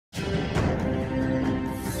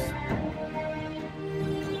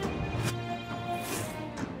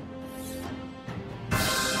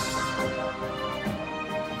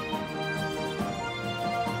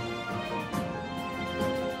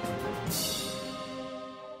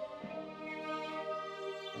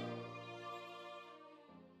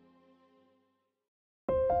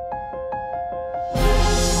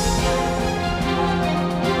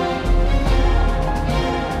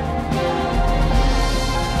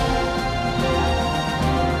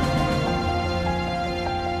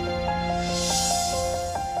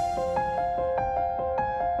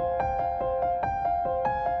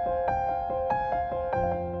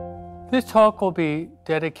This talk will be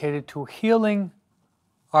dedicated to healing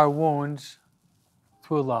our wounds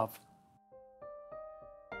through love.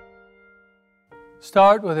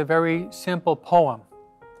 Start with a very simple poem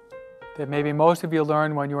that maybe most of you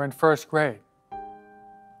learned when you were in first grade.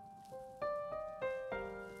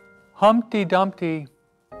 Humpty Dumpty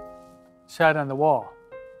sat on the wall.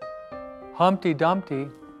 Humpty Dumpty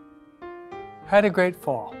had a great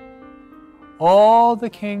fall. All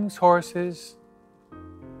the king's horses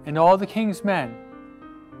and all the king's men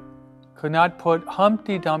could not put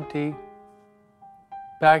Humpty Dumpty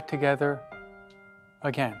back together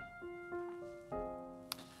again.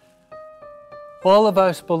 All of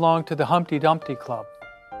us belong to the Humpty Dumpty Club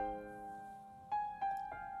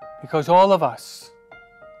because all of us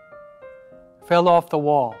fell off the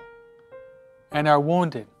wall and are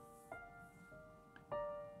wounded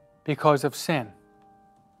because of sin.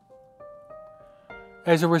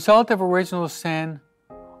 As a result of original sin,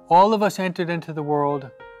 all of us entered into the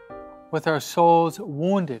world with our souls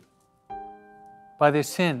wounded by the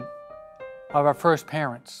sin of our first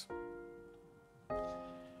parents.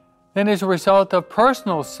 Then as a result of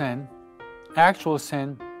personal sin, actual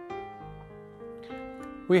sin,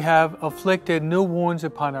 we have afflicted new wounds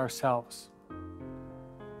upon ourselves.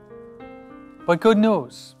 But good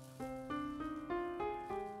news,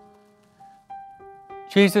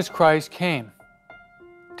 Jesus Christ came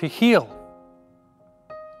to heal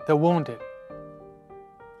the wounded.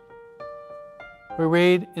 We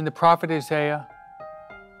read in the prophet Isaiah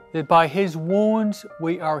that by his wounds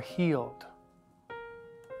we are healed.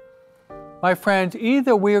 My friends,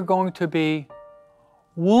 either we are going to be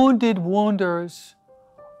wounded wounders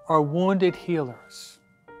or wounded healers.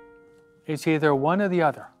 It's either one or the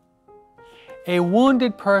other. A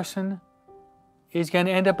wounded person is going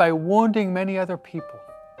to end up by wounding many other people.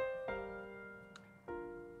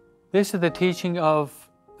 This is the teaching of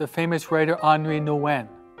the famous writer Henri Nouwen.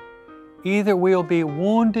 Either we'll be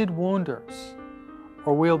wounded wounders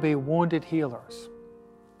or we'll be wounded healers.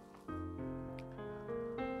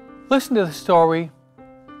 Listen to the story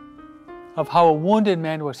of how a wounded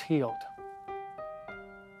man was healed,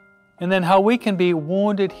 and then how we can be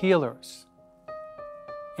wounded healers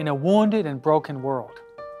in a wounded and broken world.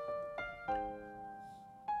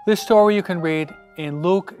 This story you can read in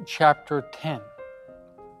Luke chapter 10.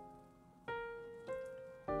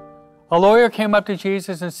 A lawyer came up to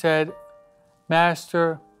Jesus and said,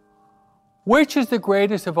 "Master, which is the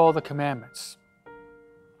greatest of all the commandments?"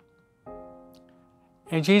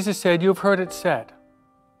 And Jesus said, "You've heard it said,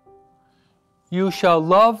 you shall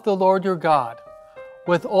love the Lord your God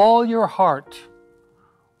with all your heart,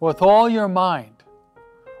 with all your mind,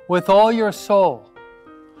 with all your soul,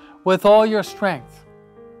 with all your strength,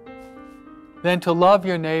 then to love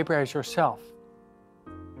your neighbor as yourself."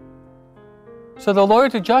 So the lawyer,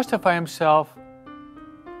 to justify himself,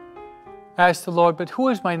 asked the Lord, "But who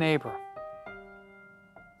is my neighbor?"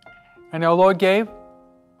 And our Lord gave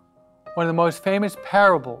one of the most famous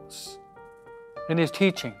parables in his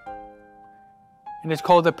teaching. And it's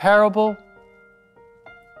called the parable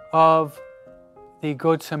of the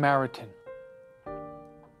Good Samaritan.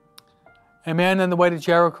 A man on the way to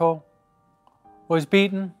Jericho was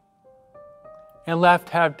beaten and left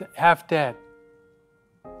half dead.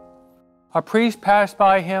 A priest passed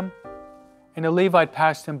by him and a Levite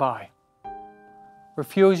passed him by,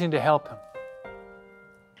 refusing to help him.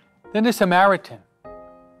 Then the Samaritan.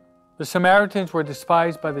 The Samaritans were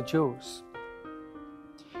despised by the Jews.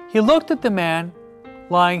 He looked at the man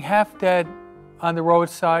lying half dead on the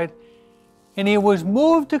roadside, and he was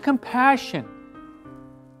moved to compassion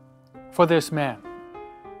for this man.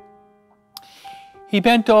 He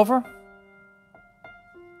bent over.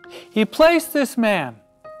 He placed this man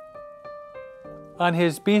on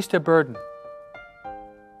his beast of burden,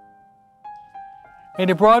 and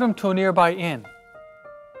he brought him to a nearby inn.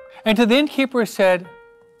 And to the innkeeper said,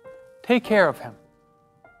 "Take care of him."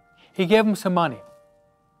 He gave him some money.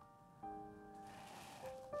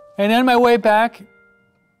 "And on my way back,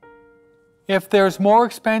 if there's more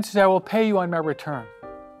expenses, I will pay you on my return."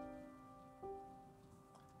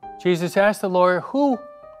 Jesus asked the lawyer who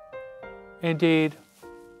indeed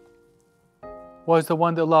was the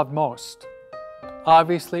one that loved most.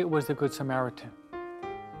 Obviously, it was the Good Samaritan.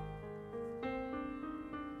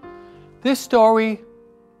 This story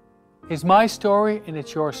is my story and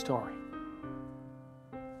it's your story.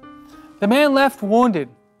 The man left wounded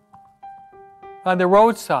on the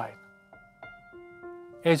roadside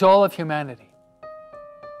is all of humanity,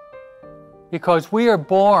 because we are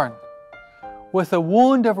born with a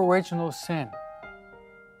wound of original sin.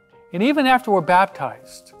 And even after we're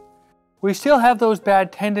baptized, we still have those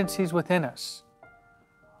bad tendencies within us.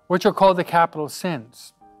 which are called the capital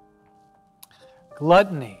sins: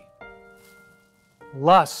 gluttony,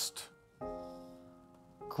 lust,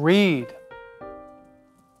 greed,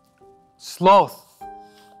 sloth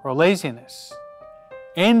or laziness,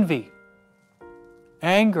 envy,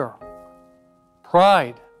 anger,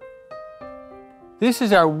 pride. This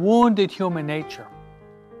is our wounded human nature.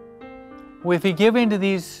 If we give in to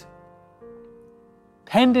these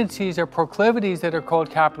tendencies or proclivities that are called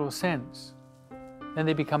capital sins, then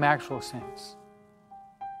they become actual sins.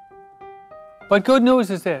 But good news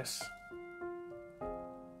is this,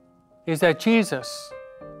 is that Jesus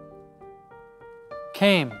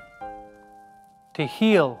came to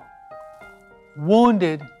heal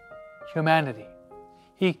wounded humanity.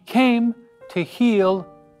 He came to heal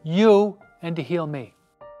you and to heal me.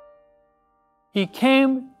 He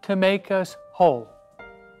came to make us whole.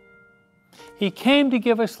 He came to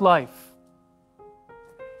give us life,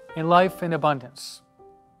 and life in abundance.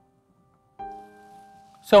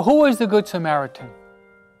 So who is the Good Samaritan?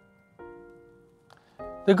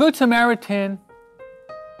 The Good Samaritan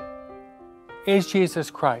is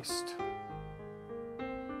Jesus Christ.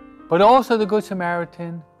 But also the Good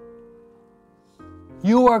Samaritan,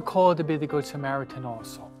 you are called to be the Good Samaritan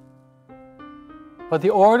also. But the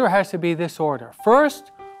order has to be this order.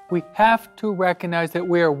 First, we have to recognize that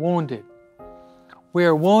we are wounded. We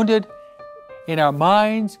are wounded in our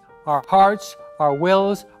minds, our hearts, our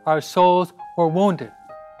wills, our souls. We're wounded.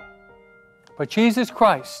 But Jesus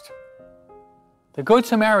Christ, the Good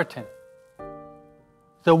Samaritan,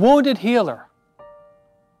 the wounded healer,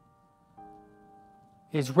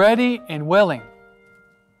 is ready and willing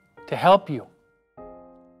to help you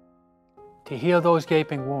to heal those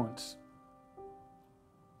gaping wounds.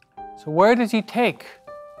 So where does he take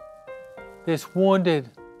this wounded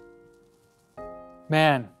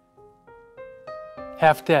man,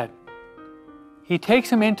 half dead? He takes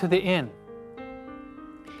him into the inn.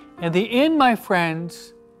 And the inn, my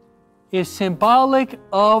friends, is symbolic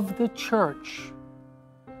of the church.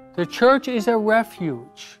 The church is a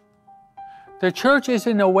refuge. The church is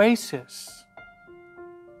an oasis.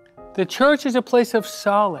 The church is a place of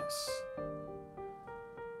solace.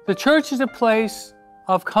 The church is a place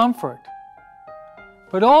of comfort.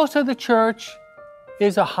 But also the church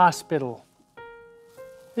is a hospital.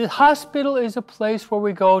 The hospital is a place where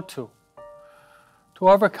we go to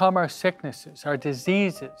overcome our sicknesses, our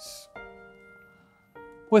diseases.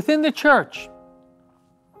 Within the church,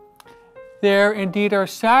 there indeed are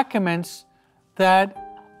sacraments that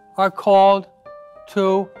are called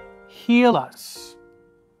to heal us.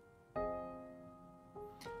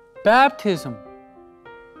 Baptism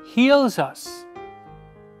heals us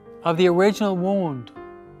of the original wound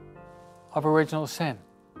of original sin.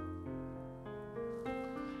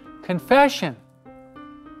 Confession.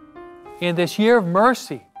 In this year of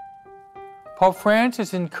mercy, Pope Francis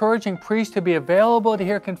is encouraging priests to be available to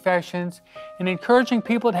hear confessions and encouraging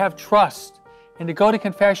people to have trust and to go to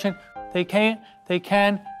confession. They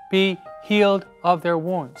can be healed of their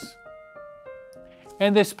wounds.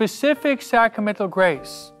 And the specific sacramental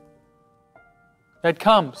grace that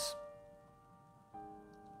comes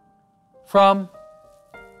from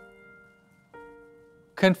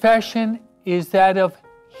confession is that of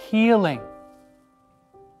healing.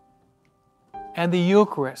 And the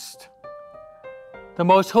Eucharist, the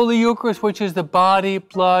most holy Eucharist, which is the body,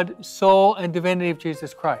 blood, soul, and divinity of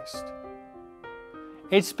Jesus Christ.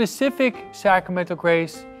 Its specific sacramental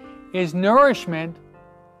grace is nourishment,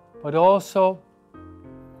 but also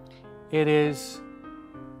it is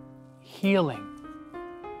healing.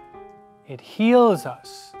 It heals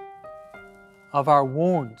us of our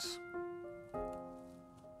wounds.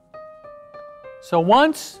 So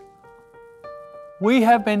once we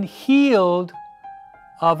have been healed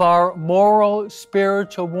of our moral,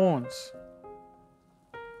 spiritual wounds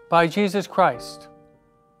by Jesus Christ,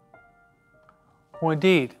 who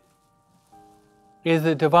indeed is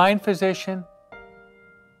the divine physician,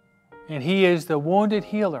 and he is the wounded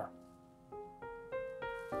healer.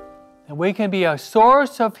 And we can be a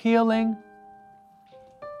source of healing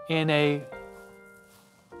in a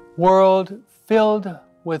world filled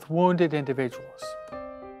with wounded individuals.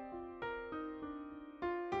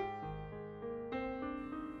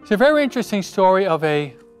 It's a very interesting story of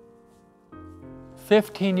a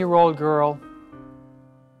 15-year-old girl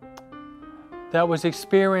that was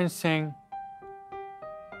experiencing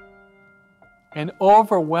an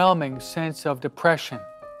overwhelming sense of depression.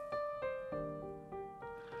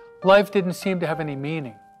 Life didn't seem to have any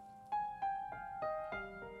meaning.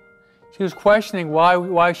 She was questioning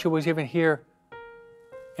why she was even here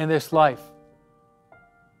in this life.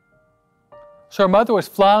 So her mother was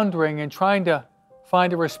floundering and trying to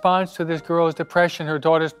find a response to this girl's depression, her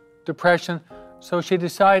daughter's depression, so she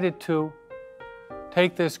decided to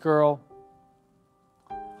take this girl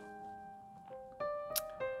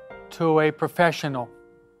to a professional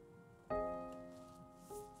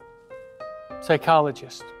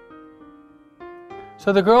psychologist.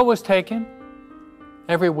 So the girl was taken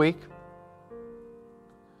every week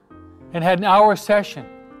and had an hour session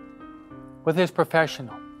with this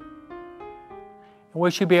professional, in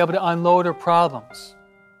which she'd be able to unload her problems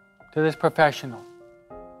to this professional.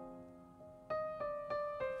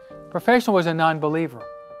 The professional was a non-believer.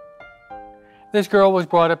 This girl was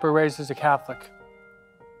brought up or raised as a Catholic.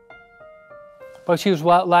 But she was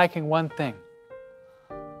lacking one thing.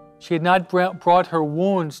 She had not brought her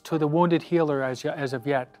wounds to the wounded healer as of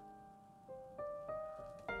yet.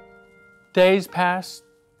 Days passed,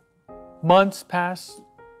 months passed,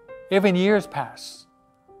 even years passed.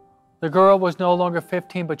 The girl was no longer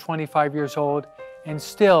 15 but 25 years old, and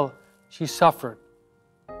still she suffered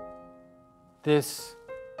this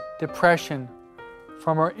depression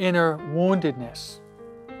from her inner woundedness.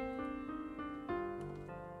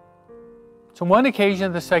 So on one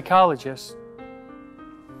occasion, the psychologist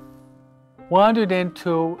wandered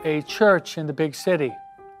into a church in the big city.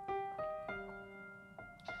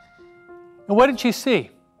 And what did she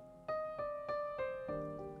see?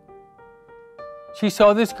 She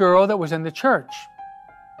saw this girl that was in the church.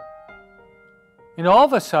 And all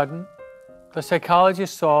of a sudden, the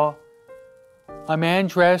psychologist saw a man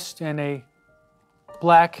dressed in a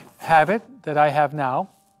black habit that I have now,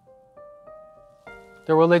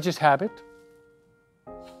 the religious habit.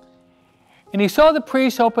 And he saw the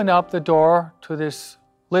priest open up the door to this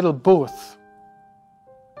little booth.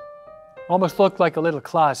 Almost looked like a little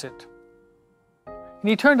closet. And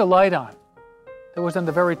he turned a light on that was on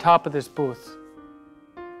the very top of this booth.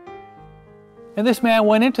 And this man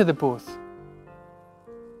went into the booth.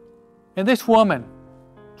 And this woman,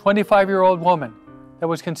 25-year-old woman, that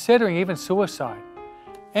was considering even suicide,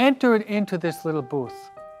 entered into this little booth.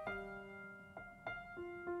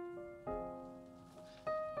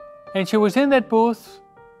 And she was in that booth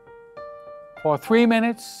for 3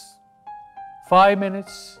 minutes, 5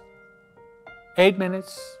 minutes, 8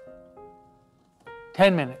 minutes,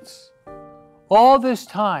 10 minutes. All this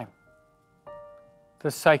time,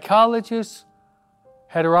 the psychologist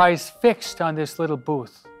had her eyes fixed on this little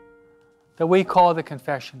booth that we call the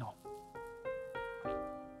confessional.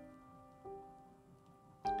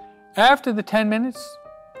 After the 10 minutes,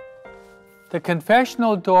 the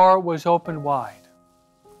confessional door was opened wide.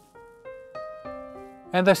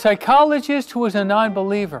 And the psychologist, who was a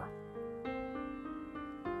non-believer,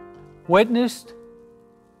 witnessed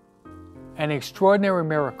an extraordinary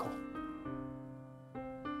miracle.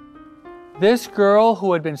 This girl,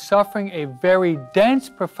 who had been suffering a very dense,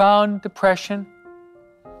 profound depression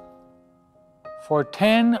for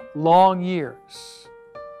 10 long years,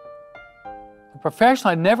 the professional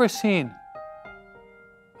had never seen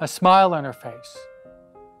a smile on her face.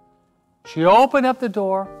 She opened up the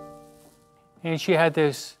door, and she had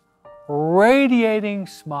this radiating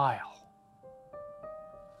smile.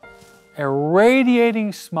 A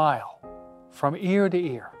radiating smile from ear to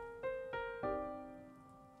ear.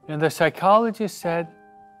 And the psychologist said,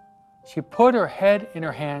 she put her head in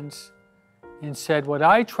her hands and said, what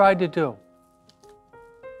I tried to do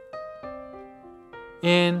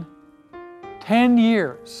in 10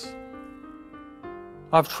 years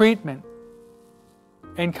of treatment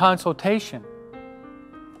and consultation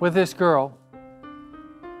with this girl,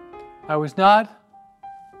 I was not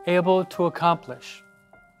able to accomplish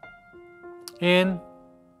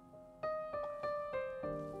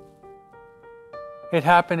it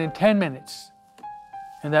happened in 10 minutes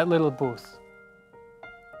in that little booth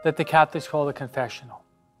that the Catholics call the confessional.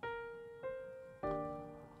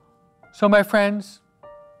 So my friends,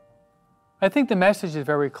 I think the message is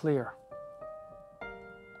very clear.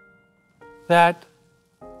 That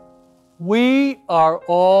we are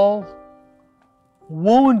all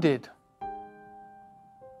wounded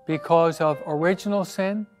because of original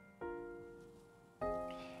sin,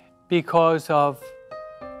 because of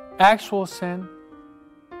actual sin,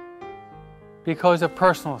 because of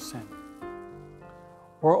personal sin.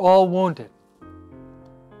 We're all wounded.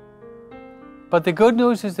 But the good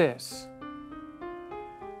news is this,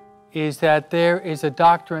 is that there is a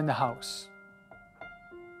doctor in the house.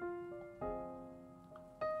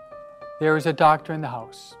 There is a doctor in the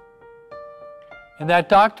house. And that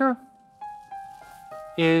doctor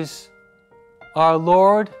is our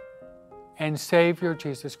Lord and Savior,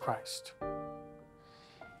 Jesus Christ.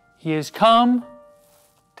 He has come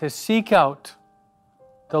to seek out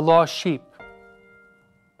the lost sheep.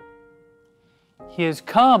 He has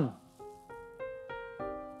come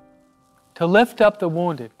to lift up the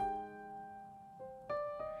wounded.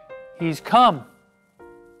 He's come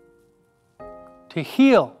to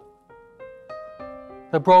heal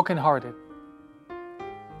the brokenhearted.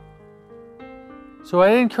 So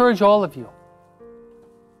I encourage all of you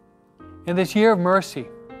in this year of mercy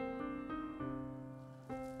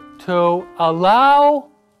to allow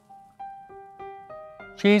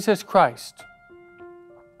Jesus Christ,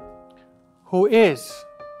 who is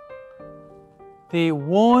the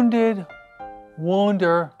wounded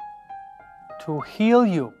wounder, to heal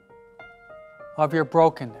you of your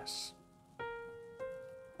brokenness.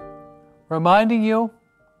 Reminding you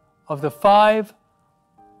of the 5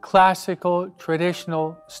 classical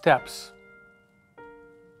traditional steps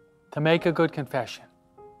to make a good confession.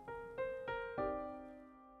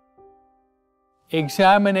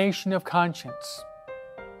 Examination of conscience.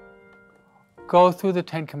 Go through the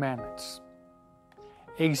 10 Commandments.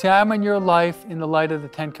 Examine your life in the light of the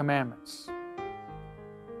 10 Commandments.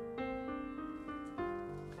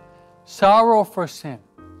 Sorrow for sin.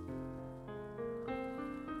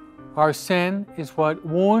 Our sin is what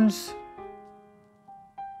wounds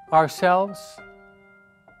ourselves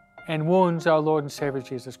and wounds our Lord and Savior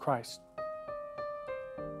Jesus Christ.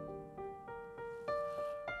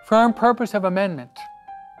 Firm purpose of amendment.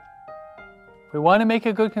 If we want to make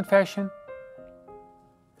a good confession,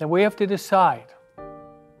 then we have to decide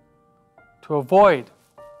to avoid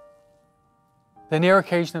the near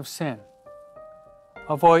occasion of sin.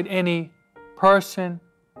 Avoid any person,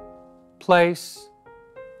 place,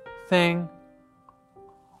 thing,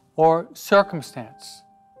 or circumstance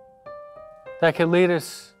that can lead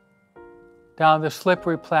us down the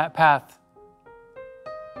slippery path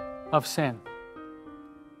of sin.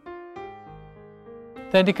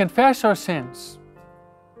 Then to confess our sins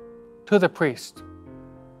to the priest,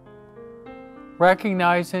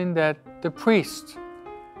 recognizing that the priest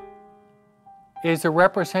is a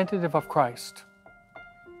representative of Christ.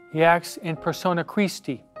 He acts in persona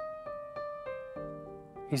Christi.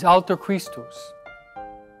 He's alter Christus.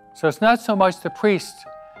 So it's not so much the priest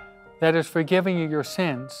that is forgiving you your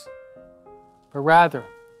sins, but rather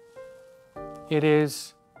it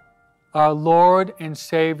is our Lord and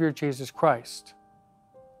Savior Jesus Christ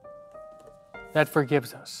that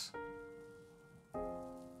forgives us.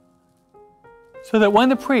 So that when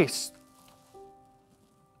the priest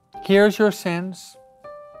hears your sins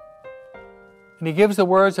and he gives the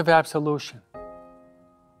words of absolution,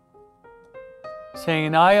 saying,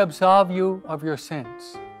 "And I absolve you of your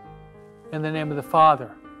sins in the name of the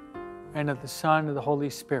Father and of the Son and of the Holy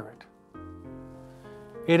Spirit,"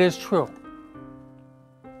 it is true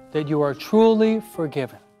that you are truly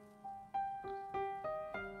forgiven.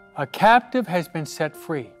 A captive has been set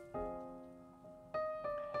free.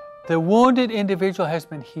 The wounded individual has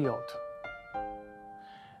been healed.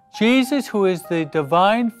 Jesus, who is the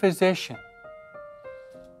divine physician,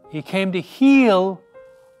 he came to heal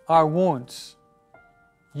our wounds.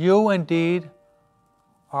 You indeed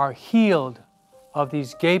are healed of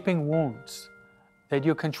these gaping wounds that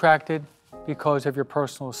you contracted because of your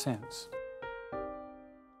personal sins.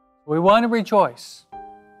 We want to rejoice.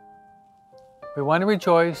 We want to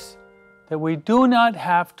rejoice that we do not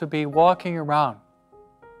have to be walking around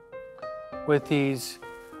with these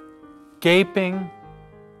gaping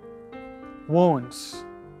wounds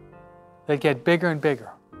that get bigger and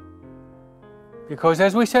bigger. Because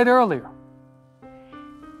as we said earlier,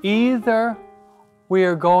 either we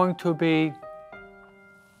are going to be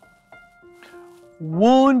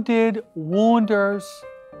wounded wounders,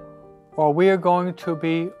 or we are going to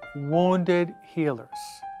be wounded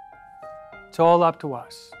healers. It's all up to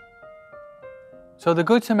us. So the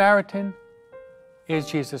Good Samaritan is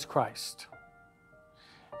Jesus Christ.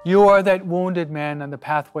 You are that wounded man on the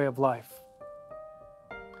pathway of life.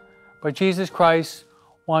 But Jesus Christ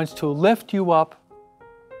wants to lift you up,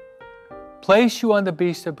 place you on the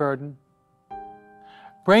beast of burden,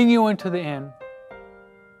 bring you into the inn,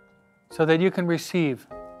 so that you can receive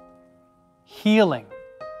healing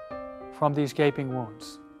from these gaping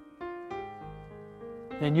wounds.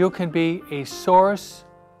 Then you can be a source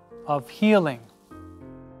of healing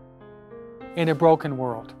in a broken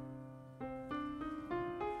world.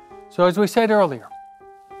 So as we said earlier,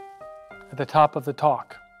 at the top of the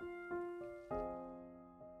talk,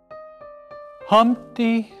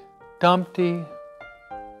 Humpty Dumpty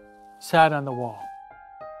sat on the wall.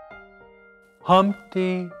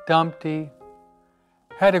 Humpty Dumpty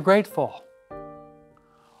had a great fall.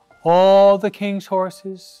 All the king's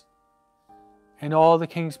horses and all the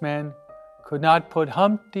king's men could not put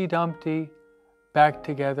Humpty Dumpty back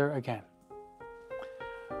together again.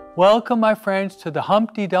 Welcome, my friends, to the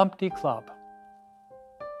Humpty Dumpty Club.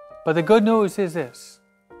 But the good news is this,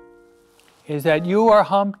 is that you are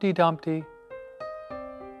Humpty Dumpty,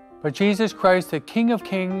 but Jesus Christ, the King of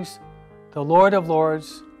Kings, the Lord of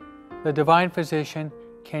Lords, the Divine Physician,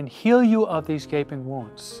 can heal you of these gaping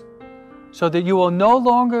wounds, so that you will no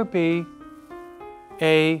longer be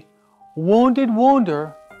a wounded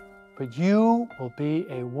wounder, but you will be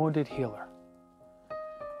a wounded healer.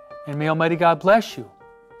 And may Almighty God bless you,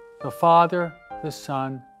 the Father, the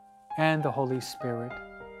Son, and the Holy Spirit.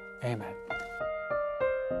 Amen.